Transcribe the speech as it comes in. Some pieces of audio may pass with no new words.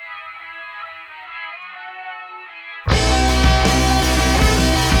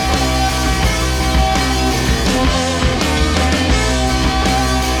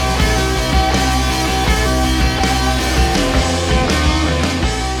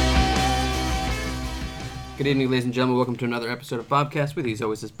Good evening, ladies and gentlemen. Welcome to another episode of Bobcast. With you, as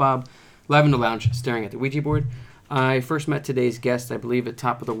always, is Bob, live in the lounge, staring at the Ouija board. I first met today's guest, I believe, at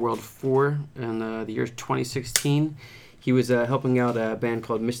Top of the World 4 in the year 2016. He was helping out a band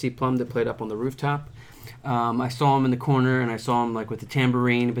called Misty Plum that played up on the rooftop. I saw him in the corner, and I saw him like with the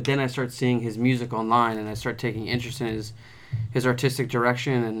tambourine, but then I started seeing his music online, and I started taking interest in his artistic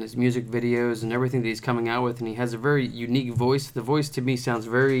direction and his music videos and everything that he's coming out with, and he has a very unique voice. The voice to me sounds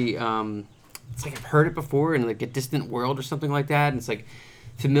very, it's like I've heard it before in like a distant world or something like that, and it's like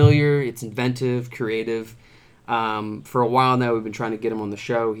familiar, it's inventive, creative. For a while now, we've been trying to get him on the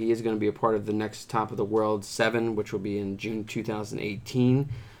show. He is going to be a part of the next Top of the World 7, which will be in June 2018.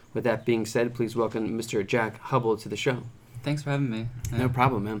 With that being said, please welcome Mr. Jack Hubbel to the show. Thanks for having me. Yeah. No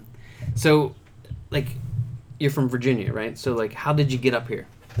problem, man. So, like, you're from Virginia, right? So, like, how did you get up here?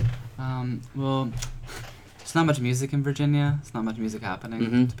 Well, there's not much music in Virginia. There's not much music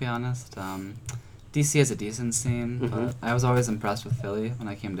happening, to be honest. DC has a decent scene, but I was always impressed with Philly when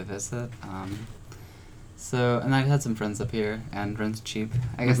I came to visit. And I had some friends up here, and rent's cheap.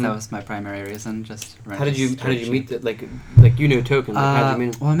 I guess that was my primary reason. Just rent. How did you meet that? Like you know Token? Like, how did you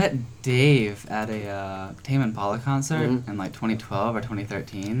meet him? Well, I met Dave at a Tame Impala concert in like 2012 or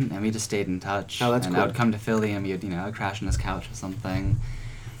 2013, and we just stayed in touch. Oh, that's and cool. I would come to Philly, and I'd crash on his couch or something.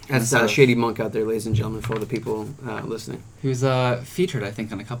 That's Shady Monk out there, ladies and gentlemen, for all the people listening. Who's featured, I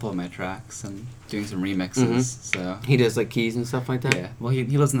think, on a couple of my tracks and doing some remixes. So he does like keys and stuff like that. Yeah. Well, he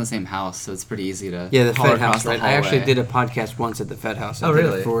lives in the same house, so it's pretty easy to the haul Fed House. the Right. I actually did a podcast once at the Fed House. Oh,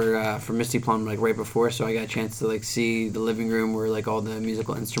 really? For Misty Plum, like right before, so I got a chance to like see the living room where like all the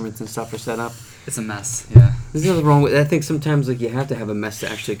musical instruments and stuff are set up. It's a mess. Yeah. There's nothing wrong with it. I think sometimes like you have to have a mess to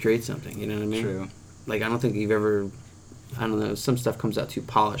actually create something. You know what I mean? True. Like I don't think you've ever. I don't know. Some stuff comes out too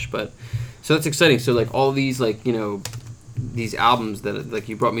polished, but. So that's exciting. So like all these like these albums that like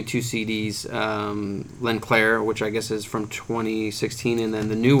you brought me 2 CDs, Len Claire, which I guess is from 2016, and then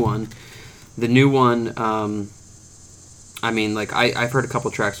the new one. I mean like I've heard a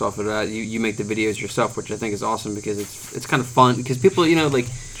couple tracks off of that. You make the videos yourself, which I think is awesome because it's kind of fun because people like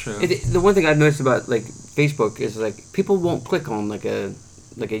True. The one thing I've noticed about like Facebook is like people won't click on like a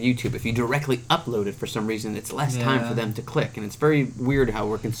YouTube. If you directly upload it for some reason, it's less time for them to click, and it's very weird how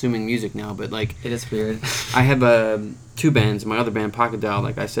we're consuming music now, but like it is weird. I have 2 bands. My other band, Pocket Dial,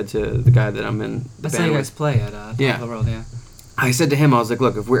 like I said to the guy that I'm in the That's band how you with, guys play at Top of the World, yeah. I said to him, I was like,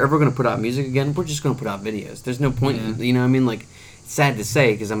 look, if we're ever going to put out music again, we're just going to put out videos. There's no point in, you know what I mean? Like, it's sad to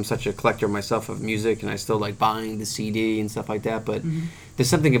say because I'm such a collector myself of music, and I still like buying the CD and stuff like that, but there's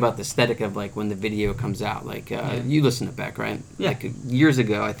something about the aesthetic of like when the video comes out. Like you listen to Beck, right? Yeah. Like years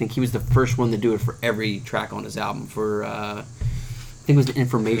ago, I think he was the first one to do it for every track on his album. For I think it was the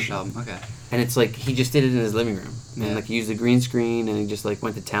Information album. Okay. And it's like he just did it in his living room, and like he used the green screen, and he just like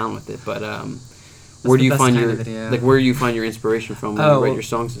went to town with it. But where do you find your inspiration from when you write your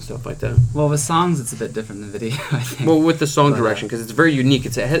songs and stuff like that? Well, with songs, it's a bit different than video, I think. Well, with the song direction, because it's very unique.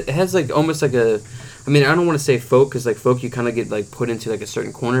 It has like almost like a. I mean, I don't want to say folk because like folk you kind of get like put into like a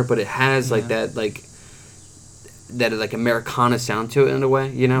certain corner, but it has like that like Americana sound to it in a way,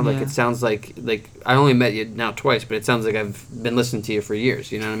 like it sounds like I only met you now twice, but it sounds like I've been listening to you for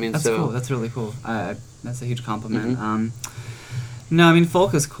years, you know what I mean? That's cool. That's really cool. That's a huge compliment. No, I mean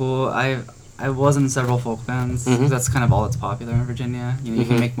folk is cool. I was in several folk bands. That's kind of all that's popular in Virginia. You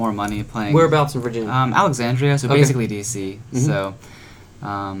can make more money playing. Whereabouts in Virginia? Alexandria, so basically DC. So,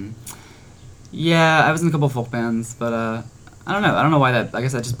 yeah, I was in a couple of folk bands, but I don't know. I don't know why that. I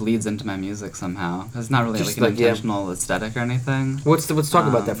guess that just bleeds into my music somehow. It's not really just like an intentional aesthetic or anything. Let's talk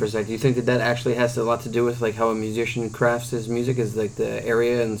about that for a second. Do you think that actually has a lot to do with like how a musician crafts his music? Is like the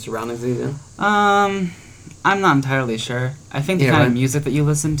area and surroundings that he's in? I'm not entirely sure. I think the kind of music that you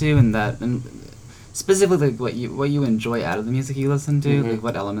listen to and specifically like what you enjoy out of the music you listen to, like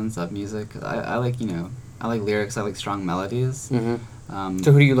what elements of music. I like I like lyrics. I like strong melodies.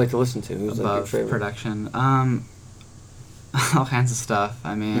 So who do you like to listen to? Who's like your favorite? Production? All kinds of stuff.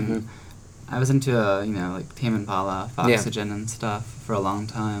 I mean, I was into like Tame Impala, Oxygen and stuff for a long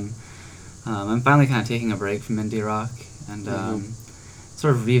time. I'm finally kind of taking a break from indie rock and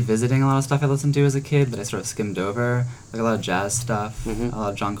sort of revisiting a lot of stuff I listened to as a kid that I sort of skimmed over, like a lot of jazz stuff, a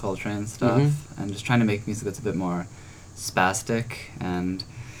lot of John Coltrane stuff, and just trying to make music that's a bit more spastic and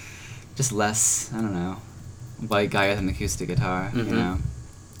just less, I don't know, white guy with an acoustic guitar,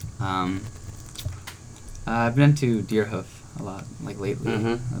 I've been into Deerhoof a lot, like lately. I've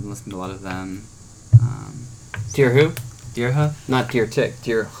been listening to a lot of them. Deer who? Deerhoof? Not Deer Tick,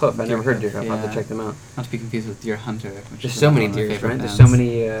 Deerhoof. I never heard Deerhoof. Yeah. I'll have to check them out. Not to be confused with Deer Hunter. Which There's is so many one of my deers, favorite right? bands. There's so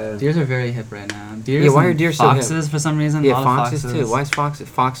many... Deers are very hip right now. Deers why are deer so hip? Foxes for some reason. Yeah, a lot foxes of too. Why is foxes?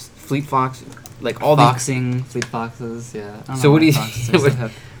 Fleet Fox. like all Foxing, fleet foxes, yeah. I don't So know what do you foxes are so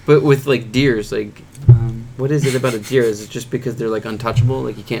hip. but with like deers, like what is it about a deer? Is it just because they're like untouchable,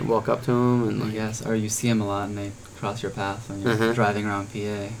 like you can't walk up to them and like yes, or you see them a lot and they cross your path when you're Uh-huh. driving around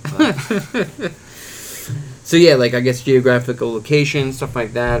PA. But So yeah, like I guess geographical location, stuff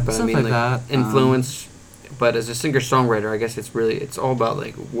like that. But Stuff I mean, like like that, influence. But as a singer-songwriter, I guess it's all about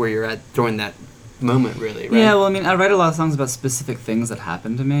like where you're at during that moment, really, right? yeah, well, I mean, I write a lot of songs about specific things that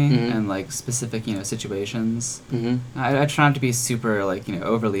happen to me Mhm. and like specific, situations. Mm-hmm. I try not to be super like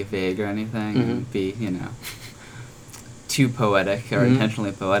overly vague or anything, Mhm. and be too poetic or Mhm.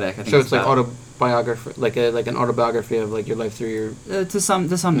 intentionally poetic. I think So it's like about- autobiography, like an autobiography of like your life through your to some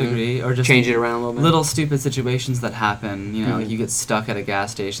Mhm. degree, or just change it around a little bit. little stupid situations that happen. Like Mhm. you get stuck at a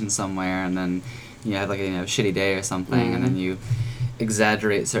gas station somewhere, and then you have like a shitty day or something, and then Mhm. you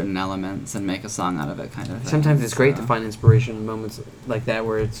exaggerate certain elements and make a song out of it, kind of thing. Sometimes it's great to So- find inspiration in moments like that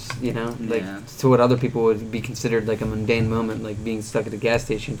where it's like Yeah. to what other people would be considered like a mundane moment, like being stuck at a gas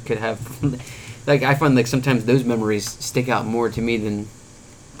station could have like I find like sometimes those memories stick out more to me than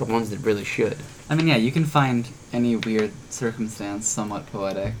the ones that really should. I mean, yeah, you can find any weird circumstance somewhat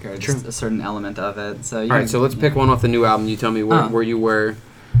poetic, or just True. a certain element of it. So All right, so let's pick one off the new album. You tell me where you were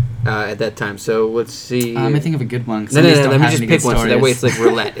at that time. So let's see. I think of a good one. 'Cause No, some of these don't let me have just any pick good one. So that way it's stories. like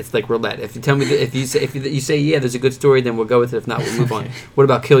roulette. It's like roulette. If you tell me, if you say yeah, there's a good story, then we'll go with it. If not, we'll move on. What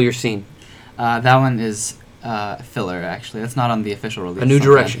about Kill Your Scene? That one is filler, actually. That's not on the official release. A New on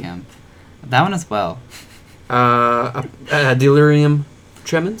Direction. Bandcamp. That one as well. Delirium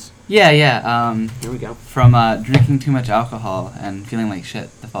Tremens. Yeah. Here we go. From drinking too much alcohol and feeling like shit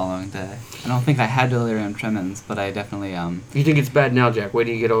the following day. I don't think I had delirium tremens, but I definitely You think it's bad now, Jack? Wait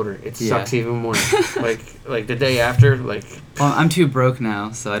till you get older. It Yeah. sucks even more. like the day after, like Well, I'm too broke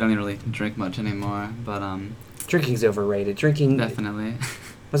now, so I don't really drink much anymore. But drinking's overrated. Drinking. definitely.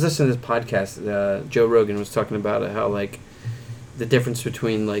 I was listening to this podcast. Joe Rogan was talking about how like the difference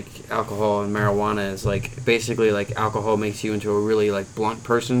between like alcohol and marijuana is like basically like alcohol makes you into a really like blunt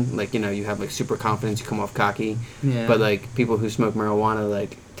person. Like you have like super confidence, you come off cocky. Yeah. But like people who smoke marijuana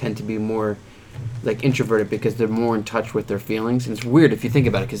like tend to be more like introverted because they're more in touch with their feelings. And it's weird if you think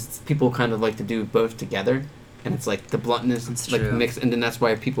about it because people kind of like to do both together. And it's like the bluntness That's like true. mixed, and then that's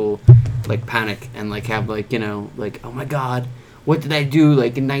why people like panic and like have like like oh my god, what did I do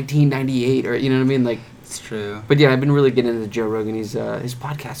like in 1998 or you know what I mean like. It's true. But yeah, I've been really getting into Joe Rogan. His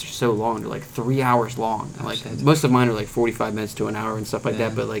podcasts are so long; they're like 3 hours long. Oh, Like shit. most of mine are like 45 minutes to an hour and stuff like Yeah.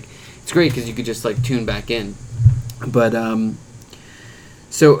 that. But like, it's great because you could just like tune back in. But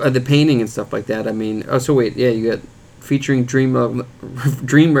so the painting and stuff like that. I mean, so wait, yeah, you got featuring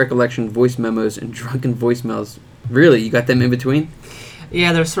dream recollection, voice memos, and drunken voicemails. Really, you got them in between?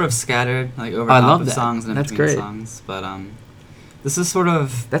 Yeah, they're sort of scattered, like over I top love of that. songs and in That's between great. songs. But this is sort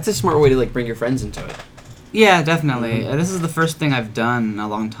of That's a smart way to like bring your friends into it. yeah, definitely. Mhm. This is the first thing I've done in a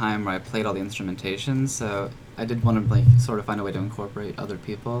long time where I played all the instrumentation. So I did want to like sort of find a way to incorporate other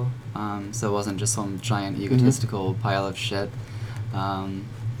people. So it wasn't just some giant egotistical pile of shit.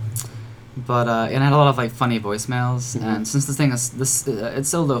 But and I had a lot of like funny voicemails, Mhm. and since this thing is it's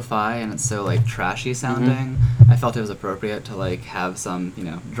so lo-fi and it's so like trashy sounding, I felt it was appropriate to like have some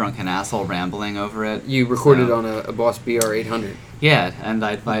drunken asshole rambling over it. You recorded So- on a Boss BR 800. Yeah, and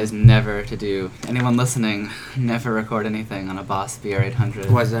I advise never to do. Anyone listening, never record anything on a Boss BR 800.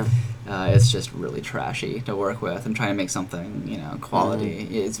 Why is that? It's just really trashy to work with. I'm trying to make something, quality.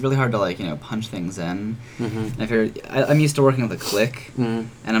 It's really hard to like, punch things in. Mm-hmm. And I'm used to working with a click, Mm-hmm.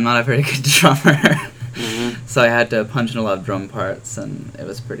 and I'm not a very good drummer. Mm-hmm. So I had to punch in a lot of drum parts, and it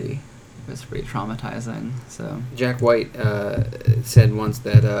was pretty traumatizing. So Jack White said once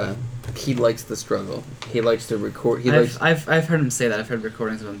that he likes the struggle. He likes to record. I've heard him say that. I've heard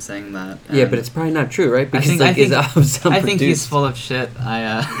recordings of him saying that. Yeah, and but it's probably not true, right? Because I think his albums sound I think he's produced. full of shit.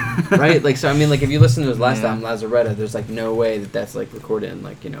 Right? Like, so I mean, like, if you listen to his last Yeah. album, Lazaretta, there's like no way that that's like recorded in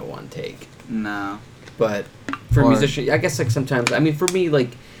like one take. No. But for Or- musicians, I guess like sometimes. I mean, for me,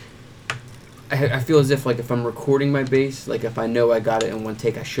 like, I feel as if like if I'm recording my bass, like if I know I got it in one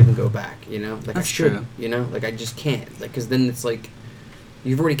take, I shouldn't go back. Like I That's shouldn't. true. Like I just can't. Like because then it's like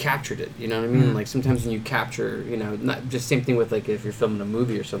you've already captured it. You know what I mean? Mm. Like sometimes when you capture, not just same thing with like if you're filming a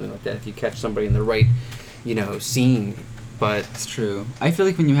movie or something like that. If you catch somebody in the right, scene, but It's true. I feel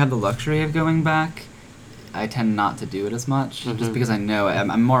like when you have the luxury of going back, I tend not to do it as much, Mhm. just because I know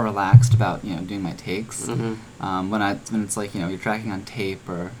I'm more relaxed about doing my takes. Mhm. When it's like you're tracking on tape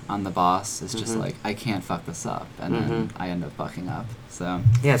or on the Boss, it's just Mhm. like I can't fuck this up, and then Mhm. I end up fucking up. So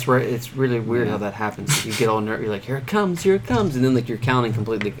yeah, it's really weird Yeah. how that happens. You get all nervous. You're like, here it comes, and then like you're counting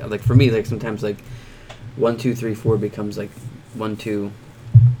completely. Like for me, like sometimes like 1, 2, 3, 4 becomes like 1, 2,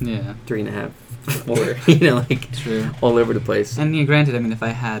 yeah, 3.5, floor, like True. all over the place. And granted, I mean, if I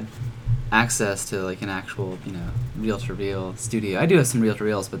had access to like an actual, reel-to-reel studio, I do have some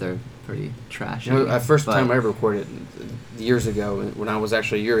reel-to-reels, but they're pretty trashy. First time I ever recorded years ago, when I was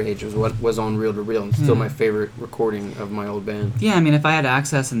actually your age, was on reel-to-reel, and still my favorite recording of my old band. Yeah, I mean, if I had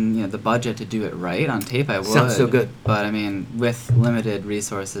access and the budget to do it right on tape, I would. Sounds so good. But I mean, with limited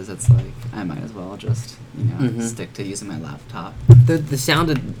resources, it's like I might as well just stick to using my laptop. The sound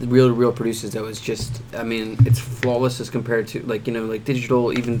that the reel-to-reel produces, though, is just, I mean, it's flawless as compared to like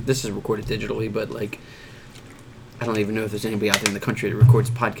digital. Even this is recorded digitally, but like, I don't even know if there's anybody out there in the country that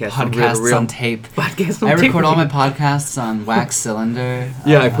records podcasts on reel-to-reel. On tape. Podcasts on tape. I tape. record all my podcasts on wax cylinder.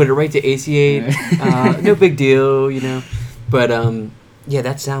 Yeah, I put it right to AC8. No big deal, But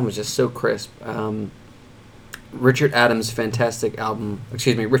that sound was just so crisp. Richard Adams' fantastic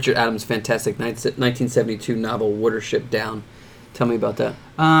 1972 novel Watership Down. Tell me about that.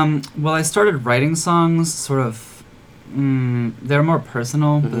 Well, I started writing songs sort of, they're more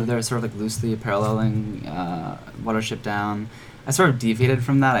personal, but they're sort of like loosely paralleling Watership Down. I sort of deviated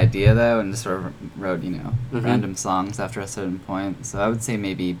from that idea, though, and just sort of wrote, random songs after a certain point. So I would say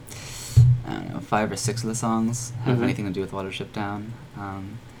maybe, 5 or 6 of the songs have anything to do with Watership Down.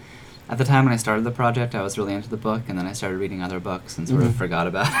 At the time when I started the project, I was really into the book, and then I started reading other books and sort of forgot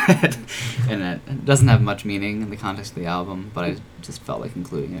about it. And it doesn't have much meaning in the context of the album, but I just felt like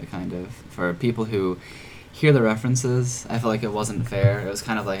including it kind of. For people who hear the references, I felt like it wasn't fair. It was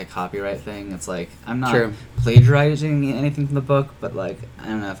kind of like a copyright thing. It's like, I'm not plagiarizing anything from the book, but like, I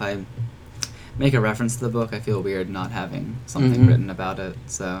don't know, if I make a reference to the book, I feel weird not having something written about it,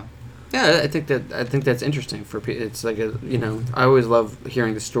 so... Yeah, I think that's interesting for people. It's like I always love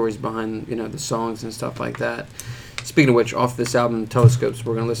hearing the stories behind the songs and stuff like that. Speaking of which, off this album Telescopes,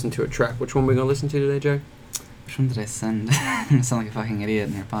 we're gonna listen to a track. Which one are we gonna listen to today, Jack? Which one did I send? I sound like a fucking idiot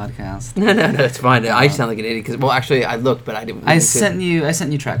in your podcast. No, it's fine. I sound like an idiot because actually I looked, but I didn't. I sent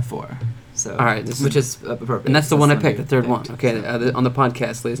you track 4. So all right, which is appropriate. And that's the one I picked, the third one. Okay, on the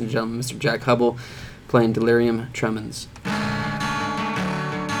podcast, ladies and gentlemen, Mr. Jack Hubbel playing Delirium Tremens.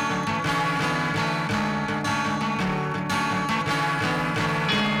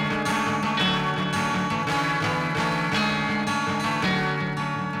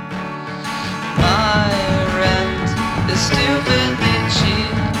 Stupidly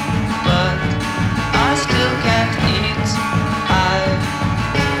cheap, but I still can't eat. I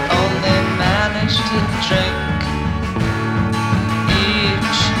only manage to drink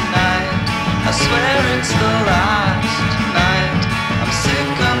each night. I swear it's the last night. I'm sick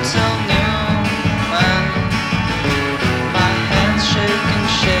until noon when my hands shake and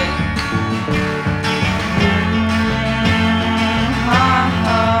shake.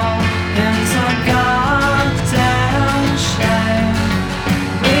 It's a goddamn shame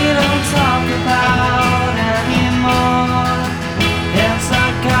we don't talk about anymore. It's a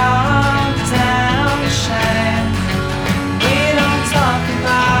goddamn shame we don't talk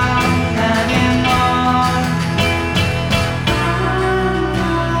about anymore.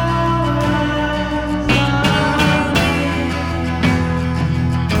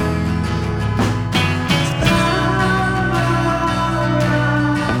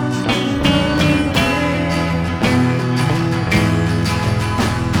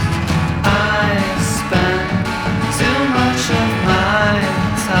 I spend too much of my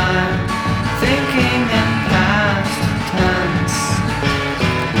time thinking in past tense,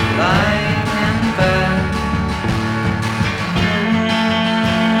 lying in bed.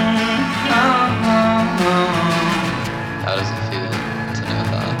 How does it feel to know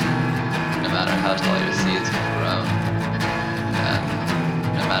that no matter how tall your seeds have grown, and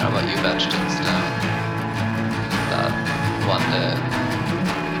no matter what you've etched in stone, that one day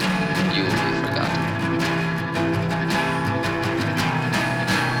you will be forgotten?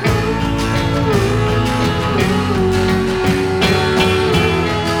 Your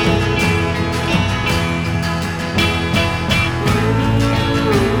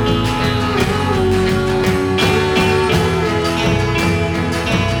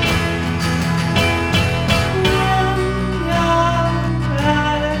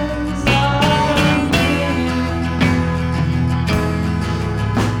eyes on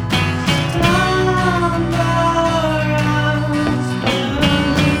me.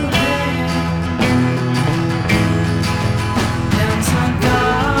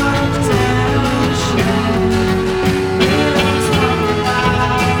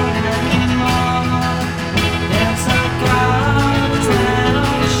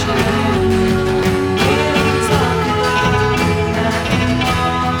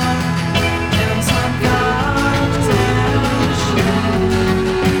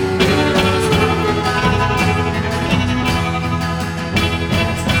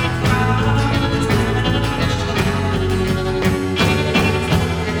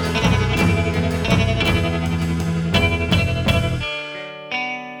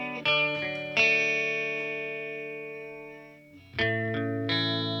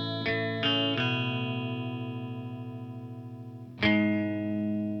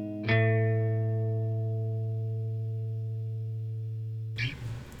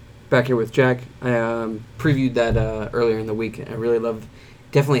 back here with Jack. I previewed that earlier in the week. I really love.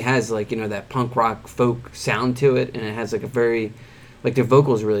 Definitely has like, you know, that punk rock folk sound to it, and it has like a very, like the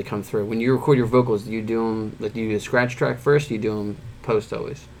vocals really come through. When you record your vocals, do you do them like, do you do a scratch track first? Or do you do them post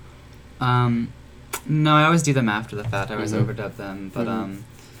always? No, I always do them after the fact. I always overdub them, but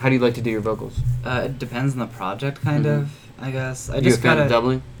How do you like to do your vocals? it depends on the project, kind of. I guess. You a fan of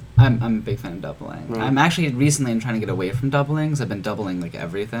doubling? I'm a big fan of doubling. Right. I'm actually recently trying to get away from doubling, because I've been doubling like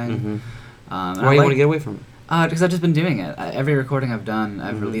everything. Why do you want to get away from it? Because I've just been doing it. Every recording I've done,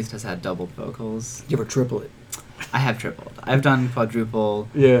 I've released has had doubled vocals. You ever triple it? I have tripled. I've done quadruple.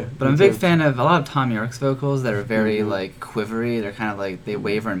 Yeah. But I'm a big fan of a lot of Tom York's vocals that are very like quivery. They're kind of like they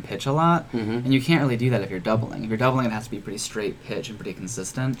waver in pitch a lot, and you can't really do that if you're doubling. If you're doubling, it has to be pretty straight pitch and pretty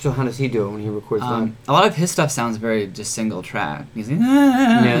consistent. So how does he do it when he records them? A lot of his stuff sounds very just single track. He's like,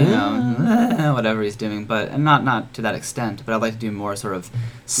 whatever he's doing, but not to that extent. But I'd like to do more sort of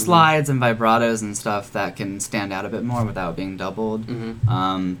slides and vibratos and stuff that can stand out a bit more without being doubled.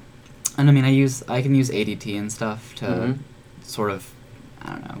 And I mean, I can use ADT and stuff to sort of,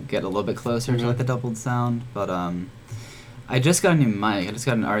 I don't know, get a little bit closer to like the doubled sound. But I just got a new mic. I just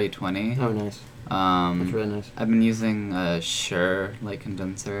got an RE20. Oh, nice. That's really nice. I've been using a Shure like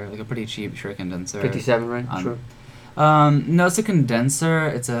condenser, like a pretty cheap Shure condenser. 57, right? Sure. No, it's a condenser.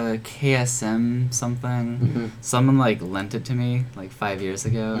 It's a KSM something. Someone like lent it to me like 5 years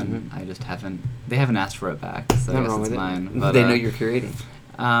ago, and I just haven't. They haven't asked for it back, so I guess it's mine. But, they know you're curating.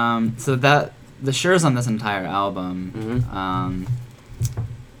 So that the Shure's on this entire album.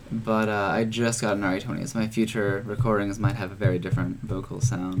 But I just got an RE20, so my future recordings might have a very different vocal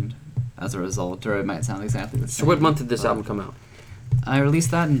sound as a result, or it might sound exactly the same. So what month did this album come out? I released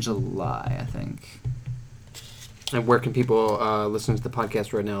that in July, I think. And where can people listen to the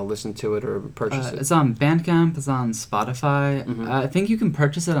podcast right now, listen to it, or purchase it? It's on Bandcamp, it's on Spotify. I think you can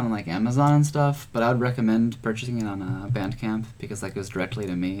purchase it on like Amazon and stuff, but I would recommend purchasing it on Bandcamp because that goes directly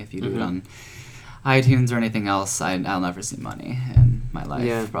to me. If you do it on iTunes or anything else, I'll never see money in my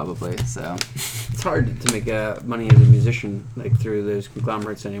life, probably. So it's hard to make money as a musician like through those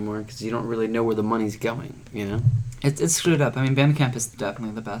conglomerates anymore because you don't really know where the money's going, you know? It's screwed up. I mean, Bandcamp is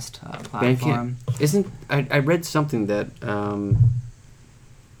definitely the best platform. Bandcamp I read something that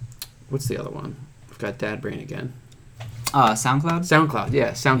what's the other one? I've got dad brain again. SoundCloud? SoundCloud,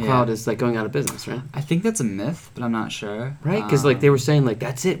 yeah. SoundCloud is like going out of business, right? I think that's a myth, but I'm not sure. Right, because like they were saying like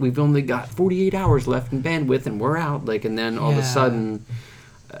that's it. We've only got 48 hours left in bandwidth, and we're out. Like, and then all of a sudden,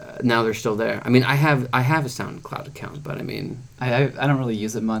 now they're still there. I mean, I have a SoundCloud account, but I mean, I don't really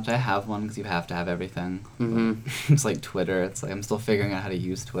use it much. I have one because you have to have everything. It's like Twitter. It's like I'm still figuring out how to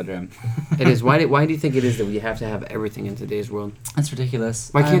use Twitter. It is. Why do you think it is that we have to have everything in today's world? That's ridiculous.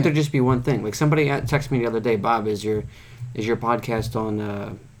 Why can't there just be one thing? Like somebody texted me the other day, Bob, is your podcast on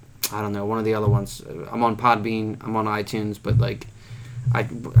I don't know, one of the other ones. I'm on Podbean, I'm on iTunes, but like I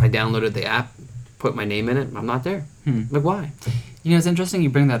downloaded the app, put my name in it, I'm not there. Like why? You know, it's interesting you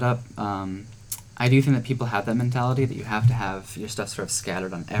bring that up. I do think that people have that mentality that you have to have your stuff sort of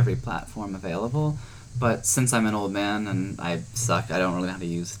scattered on every platform available. But since I'm an old man and I suck, I don't really know how to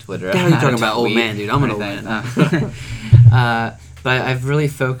use Twitter. What are you talking about, old man, dude? I'm an old man. But I've really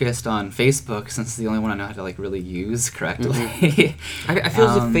focused on Facebook since it's the only one I know how to like really use correctly. I feel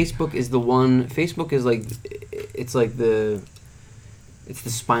as if Facebook is the one. Facebook is like, it's the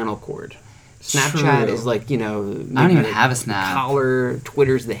spinal cord. Snapchat is like, you know, I don't even have a Snap. Collar.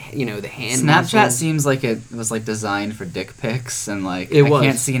 Twitter's the hand. Snapchat seems like it was like designed for dick pics and like I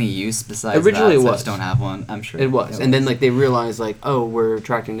can't see any use besides originally that. It was. I just don't have one. I'm sure it was. And then like they realized like, oh, we're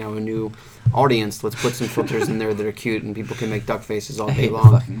attracting now a new audience. Let's put some filters in there that are cute and people can make duck faces all day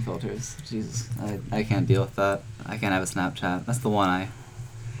long. Fucking filters. Jesus, I can't deal with that. I can't have a Snapchat. That's the one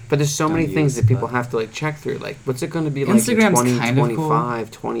But there's so many things that people have to like check through. Like, what's it going to be like Instagram's in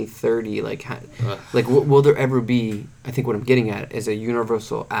 2025, cool. 2030? Like, will there ever be? I think what I'm getting at is a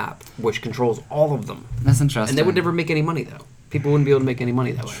universal app which controls all of them. That's interesting. And they would never make any money though. People wouldn't be able to make any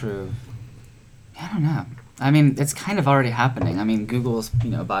money that way. True. I don't know. I mean, it's kind of already happening. I mean, Google's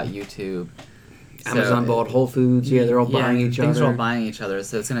bought YouTube. Amazon bought Whole Foods. Yeah, they're all buying each other. Things are all buying each other,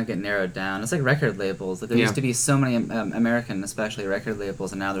 so it's going to get narrowed down. It's like record labels. Like there used to be so many American, especially record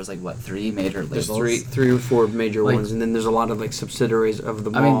labels, and now there's like, what, 3 major labels? There's three or four major ones, and then there's a lot of like subsidiaries of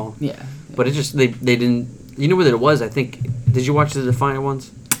them all. Yeah. But it just, they didn't, you know what it was, I think, did you watch the Defiant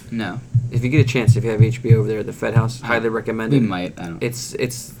ones? No. If you get a chance, if you have HBO over there at the Fed House, highly recommend it. We might, I don't know.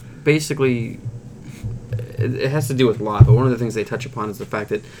 It's basically, it has to do with a lot, but one of the things they touch upon is the fact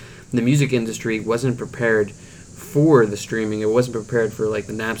that the music industry wasn't prepared for the streaming. It wasn't prepared for like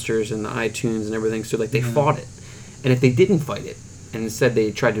the Napsters and the iTunes and everything. So like they fought it, and if they didn't fight it, and instead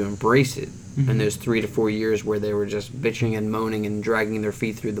they tried to embrace it in those 3 to 4 years where they were just bitching and moaning and dragging their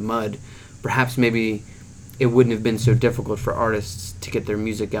feet through the mud, perhaps maybe it wouldn't have been so difficult for artists to get their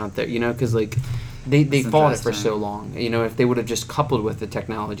music out there, you know, because like they fought it for so long, you know. If they would have just coupled with the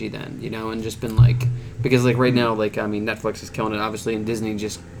technology then, you know, and just been like, because like right now, like I mean Netflix is killing it obviously, and Disney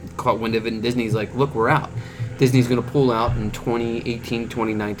just caught wind of it, and Disney's like, look, we're out. Disney's going to pull out in 2018,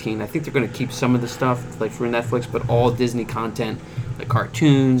 2019. I think they're going to keep some of the stuff like for Netflix, but all Disney content, like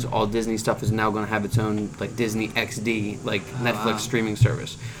cartoons, all Disney stuff is now going to have its own like Disney XD, like Netflix streaming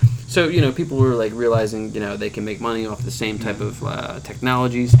service. So, you know, people were like realizing, you know, they can make money off the same type of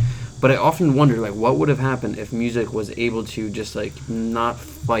technologies. But I often wonder, like, what would have happened if music was able to just like not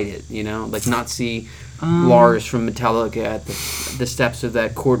fight it, you know, like not see Lars from Metallica at the steps of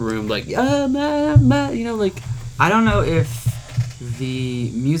that courtroom, like, you know, like. I don't know if the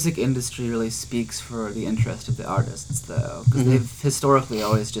music industry really speaks for the interest of the artists, though, because they've historically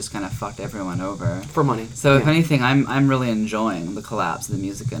always just kind of fucked everyone over For money. So if anything, I'm really enjoying the collapse of the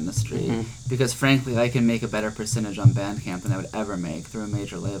music industry because, frankly, I can make a better percentage on Bandcamp than I would ever make through a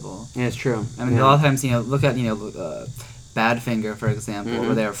major label. Yeah, it's true. I mean, a lot of times, you know, look at, you know, Badfinger, for example,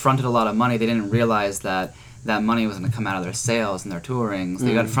 where they were fronted a lot of money. They didn't realize that money was going to come out of their sales and their tourings.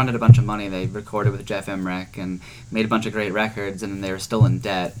 They got fronted a bunch of money. They recorded with Jeff Emmerich and made a bunch of great records, and then they were still in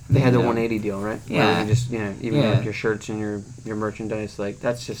debt. They had the 180 deal, right? Yeah. Where you just, you know, even like your shirts and your merchandise, like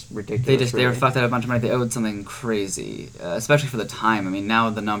that's just ridiculous. They were fucked out of a bunch of money. They owed something crazy, especially for the time. I mean,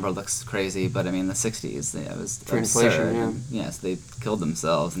 now the number looks crazy, but I mean, the 60s, it was for absurd. Inflation, yeah. Yes, they killed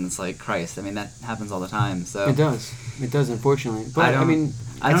themselves, and it's like, Christ. I mean, that happens all the time. So it does, unfortunately. But I mean,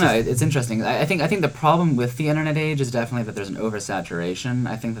 I don't know. It's interesting. I think the problem with the internet age is definitely that there's an oversaturation.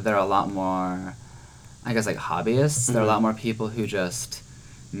 I think that there are a lot more, I guess, like hobbyists. There are a lot more people who just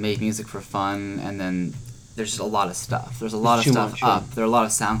make music for fun, and then there's just a lot of stuff. There's a lot of stuff up. There are a lot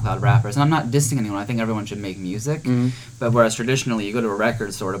of SoundCloud rappers, and I'm not dissing anyone. I think everyone should make music. But whereas traditionally you go to a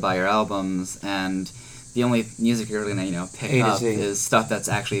record store to buy your albums, and the only music you're going to, you know, pick up is stuff that's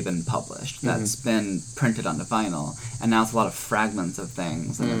actually been published, that's been printed onto vinyl. And now it's a lot of fragments of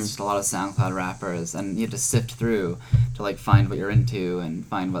things, and it's just a lot of SoundCloud rappers, and you have to sift through to, like, find what you're into and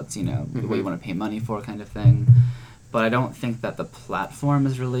find what's, you know, what you want to pay money for kind of thing. But I don't think that the platform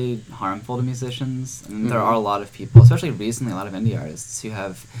is really harmful to musicians. And there are a lot of people, especially recently, a lot of indie artists who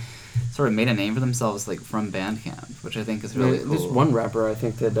have sort of made a name for themselves, like, from Bandcamp, which I think is really cool. There's one rapper, I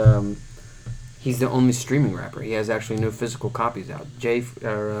think, that... he's the only streaming rapper. He has actually no physical copies out.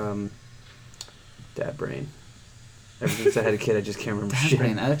 Dad Brain. Ever since I had a kid, I just can't remember Dad shit.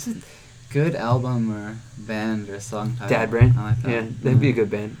 Brain. That's a good album or band or song title. Dad Brain? I like that. Yeah, that'd be a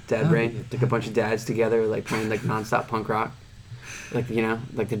good band. Dad That would Brain. be good. Like a bunch of dads together, like playing like nonstop punk rock. Like, you know,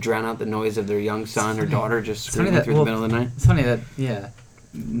 like to drown out the noise of their young son or daughter just screaming through the middle of the night. It's funny that,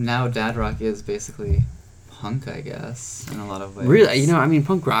 now dad rock is basically punk, I guess, in a lot of ways. Really, you know, I mean,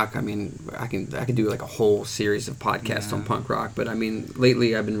 punk rock. I mean, I could do like a whole series of podcasts on punk rock. But I mean,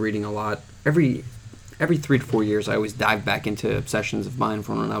 lately I've been reading a lot. Every 3 to 4 years, I always dive back into obsessions of mine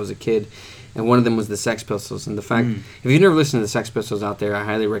from when I was a kid, and one of them was the Sex Pistols. And the fact, if you've never listened to the Sex Pistols out there, I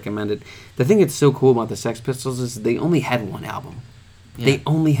highly recommend it. The thing that's so cool about the Sex Pistols is they only had one album. Yeah. They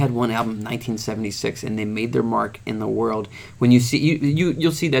only had one album in 1976, and they made their mark in the world. When you see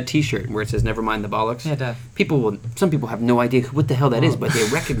you'll see that T-shirt where it says "Never mind the bollocks." Yeah, some people have no idea what the hell that is, but they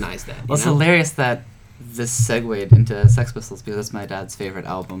recognize that. Well, it's hilarious that this segued into Sex Pistols because that's my dad's favorite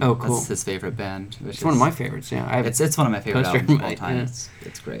album. Oh, cool. That's his favorite band. It's one of my favorites. Yeah, it's one of my favorite albums of all time. Yeah.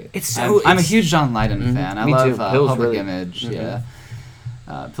 It's great. I'm a huge John Lydon fan. I love Public really, Image. Yeah,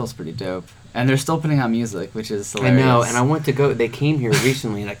 Pill's pretty dope. And they're still putting out music, which is hilarious. I know, and I want to go. They came here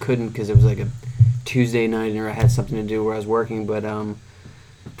recently, and I couldn't because it was like a Tuesday night, and I had something to do where I was working. But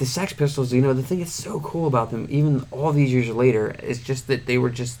the Sex Pistols, you know, the thing that's so cool about them, even all these years later, is just that they were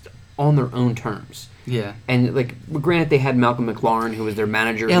just on their own terms. Yeah. And like, granted, they had Malcolm McLaren, who was their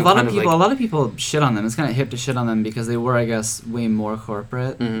manager. Yeah, a lot of people shit on them. It's kind of hip to shit on them because they were, I guess, way more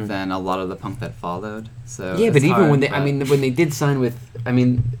corporate than a lot of the punk that followed. So yeah, but even when they did sign with,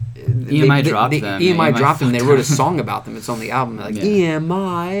 EMI dropped them. EMI dropped them. They wrote a song about them. It's on the album. Like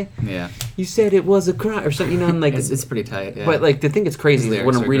EMI. Yeah. You said it was a crime or something. You know, and like it's pretty tight. Yeah. But like the thing that's crazy is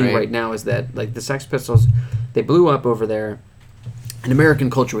what I'm reading right now is that like the Sex Pistols, they blew up over there. And American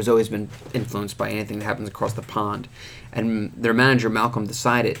culture has always been influenced by anything that happens across the pond. And their manager, Malcolm,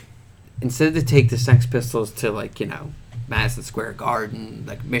 decided, instead of take the Sex Pistols to, like, you know, Madison Square Garden,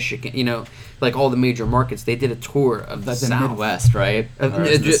 like Michigan, you know, like all the major markets, they did a tour of the South. Midwest, right?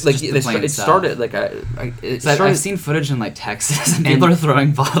 It started, like, I've seen footage in, like, Texas, and people are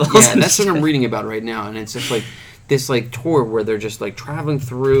throwing bottles. Yeah, that's what I'm reading about right now. And it's just, like, this like tour where they're just like traveling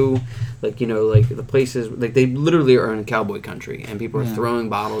through like like the places like they literally are in cowboy country and people are throwing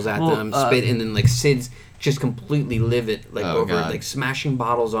bottles at them, spit, and then like Sid's just completely livid like over it, like smashing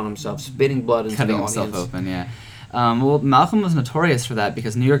bottles on himself, spitting blood into cutting the audience. himself open. Yeah. Well, Malcolm was notorious for that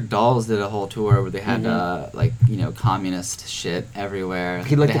because New York Dolls did a whole tour where they had like communist shit everywhere.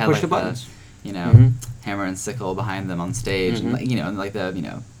 He'd like they to push the buttons. Hammer and sickle behind them on stage, and in like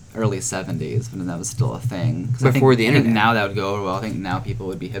the early 70s when that was still a thing. Before the internet. I think now that would go over well. I think now people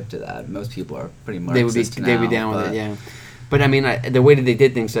would be hip to that. Most people are pretty Marxist They'd be down with it, yeah. But I mean, the way that they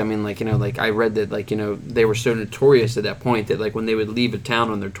did things, I mean, like like I read that like they were so notorious at that point that like when they would leave a town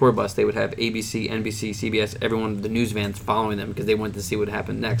on their tour bus, they would have ABC, NBC, CBS, everyone, the news vans following them because they wanted to see what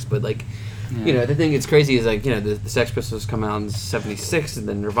happened next. But like, the thing that's crazy is like the Sex Pistols come out in '76, and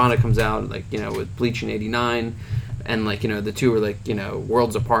then Nirvana comes out like with Bleach in '89, and like the two are like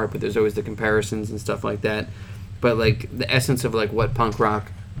worlds apart, but there's always the comparisons and stuff like that. But like the essence of like what punk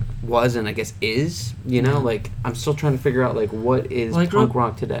rock was and I guess is, like I'm still trying to figure out like what is punk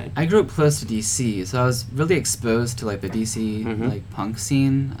rock today. I grew up close to DC, so I was really exposed to like the DC like punk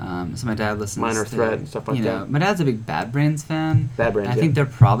scene. So my dad listens Minor to Threat and stuff like that. My dad's a big Bad Brains fan. Bad Brains. I think they're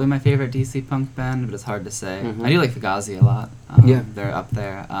probably my favorite DC punk band, but it's hard to say. I do like Fugazi a lot. They're up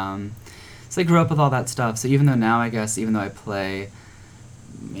there. So I grew up with all that stuff. So even though now even though I play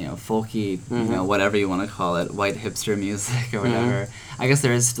folky, whatever you want to call it, white hipster music or whatever, I guess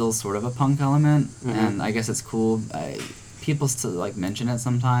there is still sort of a punk element, and I guess it's cool. People still like mention it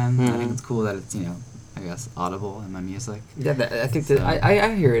sometimes. I think it's cool that it's I guess audible in my music. Yeah, I think that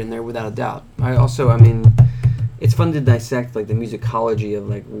I hear it in there without a doubt. It's fun to dissect like the musicology of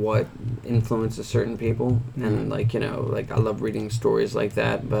like what influences certain people, and like like I love reading stories like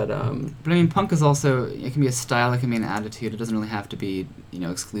that. But I mean, punk is also, it can be a style, it can be an attitude. It doesn't really have to be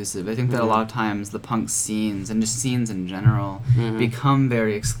exclusive. I think that a lot of times the punk scenes and just scenes in general become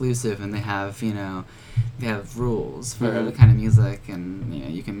very exclusive, and they have they have rules for the kind of music and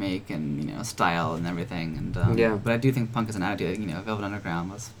you can make and style and everything, and but I do think punk is an attitude. Velvet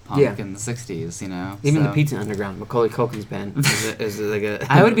Underground was punk in the 60s. Even the Pizza Underground, Macaulay Culkin's band, is like a.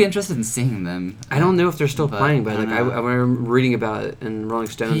 I would be interested in seeing them. I don't know if they're still playing, but like I remember reading about it in Rolling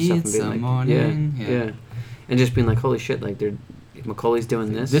Stone and stuff and being like, morning. Yeah, and just being like, holy shit, like Macaulay's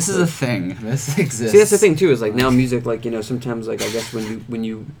doing this. This is a thing. This exists. See, that's the thing too. Is like now music, like sometimes like I guess when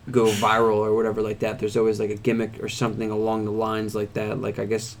you go viral or whatever like that, there's always like a gimmick or something along the lines like that. Like I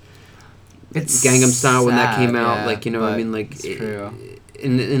guess it's Gangnam Style when that came out. Like what I mean, like it's true.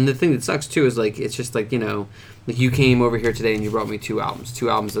 And the thing that sucks too is like it's just like like you came over here today and you brought me two albums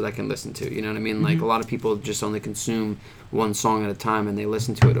that I can listen to. You know what I mean? Like a lot of people just only consume one song at a time and they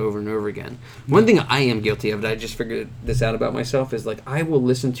listen to it over and over again. One thing I am guilty of that I just figured this out about myself is like I will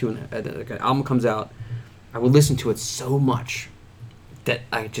listen to an album comes out, I will listen to it so much that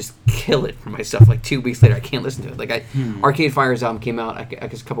I just kill it for myself. Like 2 weeks later, I can't listen to it. Like Arcade Fire's album came out I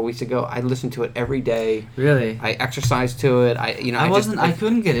guess a couple weeks ago. I listened to it every day. Really? I exercised to it. I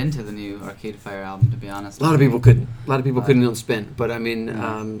couldn't get into the new Arcade Fire album, to be honest. A lot of people couldn't. Couldn't on Spin, but I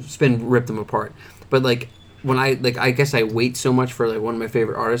mean, Spin ripped them apart. But like when I guess I wait so much for like one of my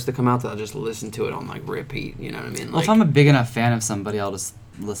favorite artists to come out that I'll just listen to it on like repeat. You know what I mean? Well, if I'm a big enough fan of somebody, I'll just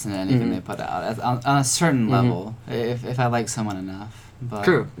listen to anything they put out on a certain level. If I like someone enough. But,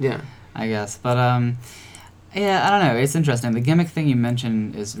 true. Yeah. I guess, but yeah, I don't know. It's interesting. The gimmick thing you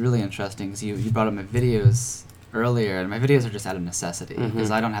mentioned is really interesting because you brought up my videos earlier, and my videos are just out of necessity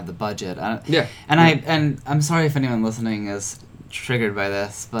because I don't have the budget. And I'm sorry if anyone listening is triggered by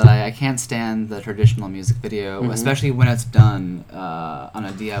this, but I can't stand the traditional music video, especially when it's done on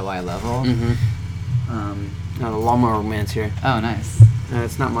a DIY level. The Lawnmower Man's here. Oh, nice.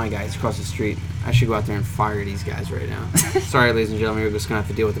 It's not my guy. It's across the street. I should go out there and fire these guys right now. Sorry, ladies and gentlemen. We're just going to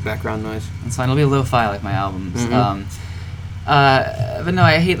have to deal with the background noise. It's fine. It'll be lo-fi like my albums. But no,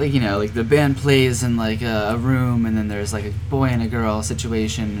 I hate like the band plays in like a room and then there's like a boy and a girl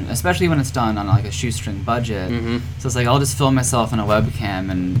situation, especially when it's done on like a shoestring budget. So it's like I'll just film myself on a webcam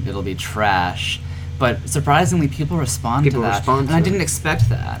and it'll be trash. But surprisingly, people respond to that, and I didn't expect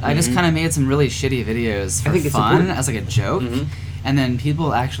that. I just kind of made some really shitty videos for fun as like a joke, and then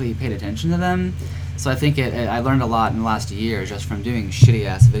people actually paid attention to them. So I think I learned a lot in the last year just from doing shitty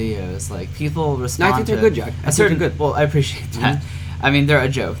ass videos. Like people respond. No, I think they're good, Jack. I think they're good. Well, I appreciate that. I mean, they're a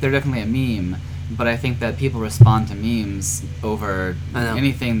joke. They're definitely a meme. But I think that people respond to memes over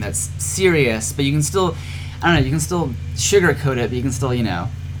anything that's serious. But you can still, I don't know, you can still sugarcoat it. But you can still,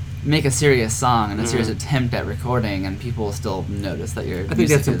 make a serious song and a serious attempt at recording, and people still notice that your I think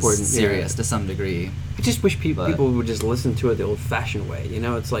music that's is important, serious to some degree. I just wish people would just listen to it the old-fashioned way. You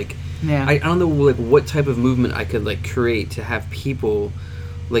know, it's like Yeah. I don't know like what type of movement I could like create to have people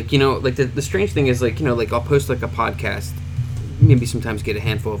like, you know, like the strange thing is like, you know, like I'll post like a podcast, maybe sometimes get a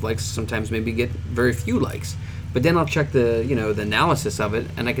handful of likes, sometimes maybe get very few likes. But then I'll check the, you know, the analysis of it,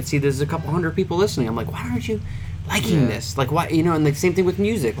 and I can see there's a couple hundred people listening. I'm like, why aren't you liking this? Like, why, you know? And the same thing with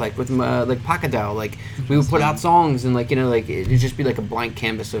music, like with like Pacadao. Like we would put out songs, and like, you know, like it'd just be like a blank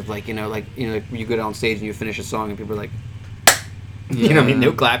canvas of like, you know, like you go down stage and you finish a song, and people are like, you know what I mean?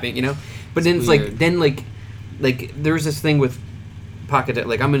 No clapping, you know. But then it's weird. like there's this thing with Pacadao.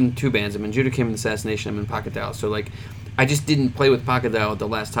 Like I'm in two bands. I'm in Judah Kim and Assassination. I'm in Pacadao. So like, I just didn't play with Pacadao at the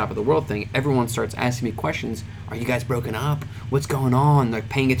last Top of the World thing. Everyone starts asking me questions. Are you guys broken up? What's going on? Like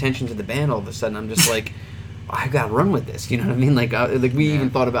paying attention to the band all of a sudden. I'm just like, I gotta run with this. You know what I mean? Like we even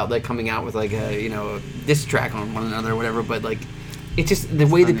thought about like coming out with like a, you know, a diss track on one another or whatever. But like, it's just the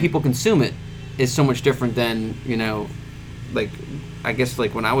way that people consume it is so much different than, you know, like I guess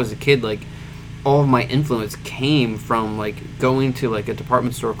like when I was a kid, like all of my influence came from like going to like a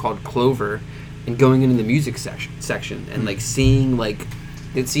department store called Clover and going into the music section and like seeing like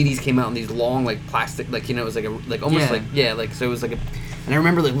the CDs came out in these long like plastic, like, you know, it was like a like almost like like so it was like a, and I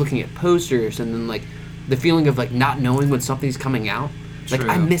remember like looking at posters and then like the feeling of like not knowing when something's coming out. Like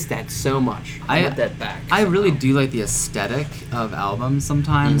I miss that so much. I want that back. I really do like the aesthetic of albums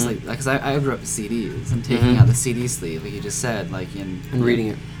sometimes, like because I grew up with CDs and taking out the CD sleeve, like you just said, like and reading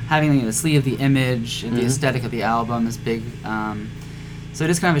it, having the sleeve, the image, and the aesthetic of the album is big. So it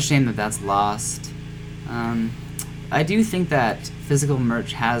is kind of a shame that that's lost. I do think that physical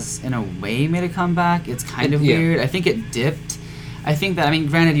merch has, in a way, made a comeback. It's kind of weird. I think it dipped. I think that, I mean,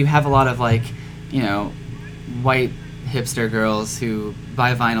 granted, you have a lot of, like, you know, white hipster girls who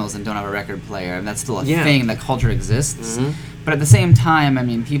buy vinyls and don't have a record player, and that's still a thing, that culture exists. But at the same time, I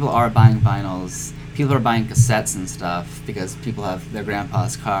mean, people are buying vinyls. People are buying cassettes and stuff because people have their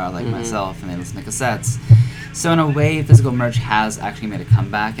grandpa's car, like myself, and they listen to cassettes. So in a way, physical merch has actually made a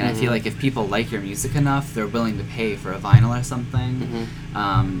comeback, and I feel like if people like your music enough, they're willing to pay for a vinyl or something.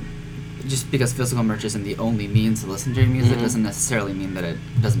 Just because physical merch isn't the only means to listen to your music doesn't necessarily mean that it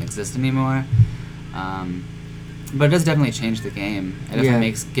doesn't exist anymore. But it does definitely change the game. It definitely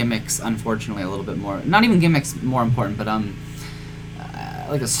makes gimmicks, unfortunately, a little bit more... Not even gimmicks more important, but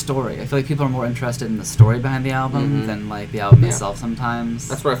like a story. I feel like people are more interested in the story behind the album than like the album itself sometimes.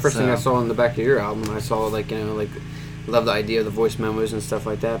 That's the first thing I saw on the back of your album. I saw like, you know, like, love the idea of the voice memos and stuff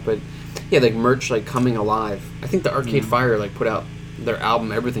like that. But yeah, like merch like coming alive. I think the Arcade Fire like put out their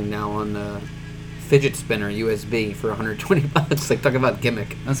album Everything now on fidget spinner USB for $120. Like, talk about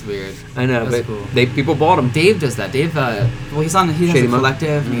gimmick. That's weird. I know, That's but cool. people bought them. Dave does that. Dave, well, he has a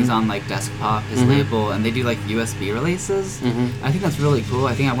collective, and he's on like Desk Pop, his label, and they do like USB releases. I think that's really cool.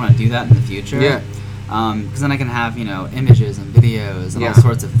 I think I want to do that in the future. Yeah. Because then I can have, you know, images and videos and all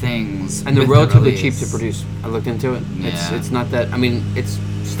sorts of things. And they're relatively cheap to produce. I looked into it. It's not that. I mean, it's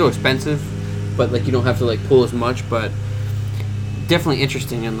still expensive, but like you don't have to like pull as much, but. Definitely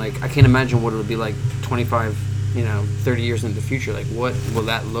interesting, and like I can't imagine what it would be like 25, 30 years into the future. Like, what will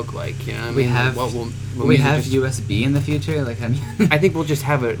that look like? You know, what I mean? We have USB in the future. Like, I think we'll just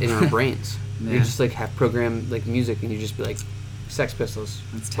have it in our brains. You just like have programmed like music, and you just be like, Sex Pistols,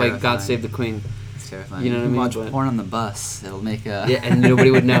 like God Save the Queen. It's terrifying. You know what I mean? Watch porn on the bus. It'll make a and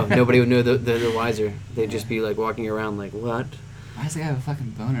nobody would know. Nobody would know the wiser. They'd just be like walking around like, what? Why does the guy have a fucking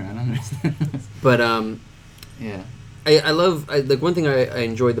boner? I don't understand. But yeah. I love like one thing I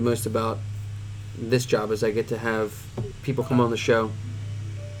enjoy the most about this job is I get to have people come on the show.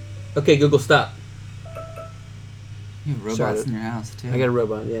 Okay, Google, stop. You have robots in your house too. I got a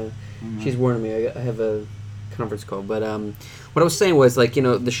robot. Yeah, she's warning me. I have a conference call. But what I was saying was like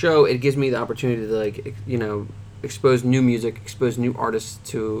the show, it gives me the opportunity to like expose new music, expose new artists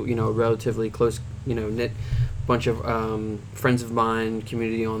to a relatively close knit bunch of friends of mine,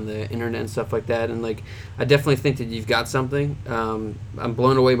 community on the internet and stuff like that. And like I definitely think that you've got something. I'm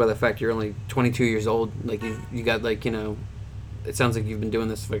blown away by the fact you're only 22 years old. Like you got like it sounds like you've been doing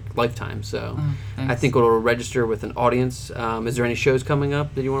this for a lifetime. So I think it'll register with an audience. Is there any shows coming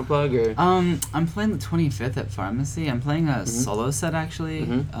up that you want to plug? Or I'm playing the 25th at Pharmacy. I'm playing a solo set actually.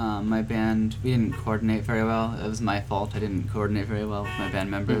 My band, we didn't coordinate very well. It was my fault. I didn't coordinate very well with my band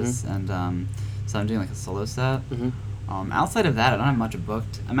members, and so I'm doing like a solo set. Outside of that, I don't have much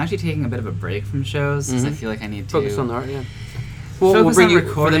booked. I'm actually taking a bit of a break from shows because I feel like I need to focus on the art. Yeah. We'll bring you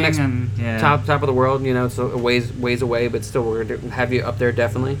for the next top of the world. It's a ways away, but still we're gonna have you up there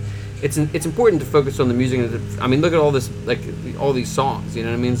definitely. it's important to focus on the music. I mean, look at all this, like all these songs. You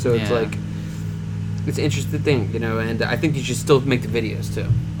know what I mean? So it's like it's an interesting thing, you know. And I think you should still make the videos too.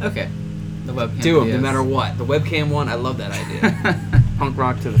 Okay. The webcam. Do them videos. no matter what. The webcam one, I love that idea. Punk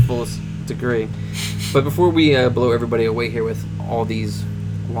rock to the fullest degree. But before we blow everybody away here with all these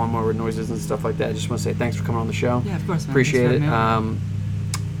lawnmower noises and stuff like that, I just want to say thanks for coming on the show. Yeah, of course, man. Appreciate it. Thanks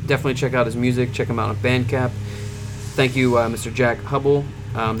for Definitely check out his music. Check him out on Bandcamp. Thank you, Mr. Jack Hubbel.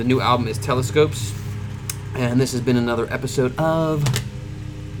 The new album is Telescopes. And this has been another episode of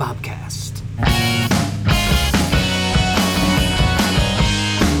Bobcast.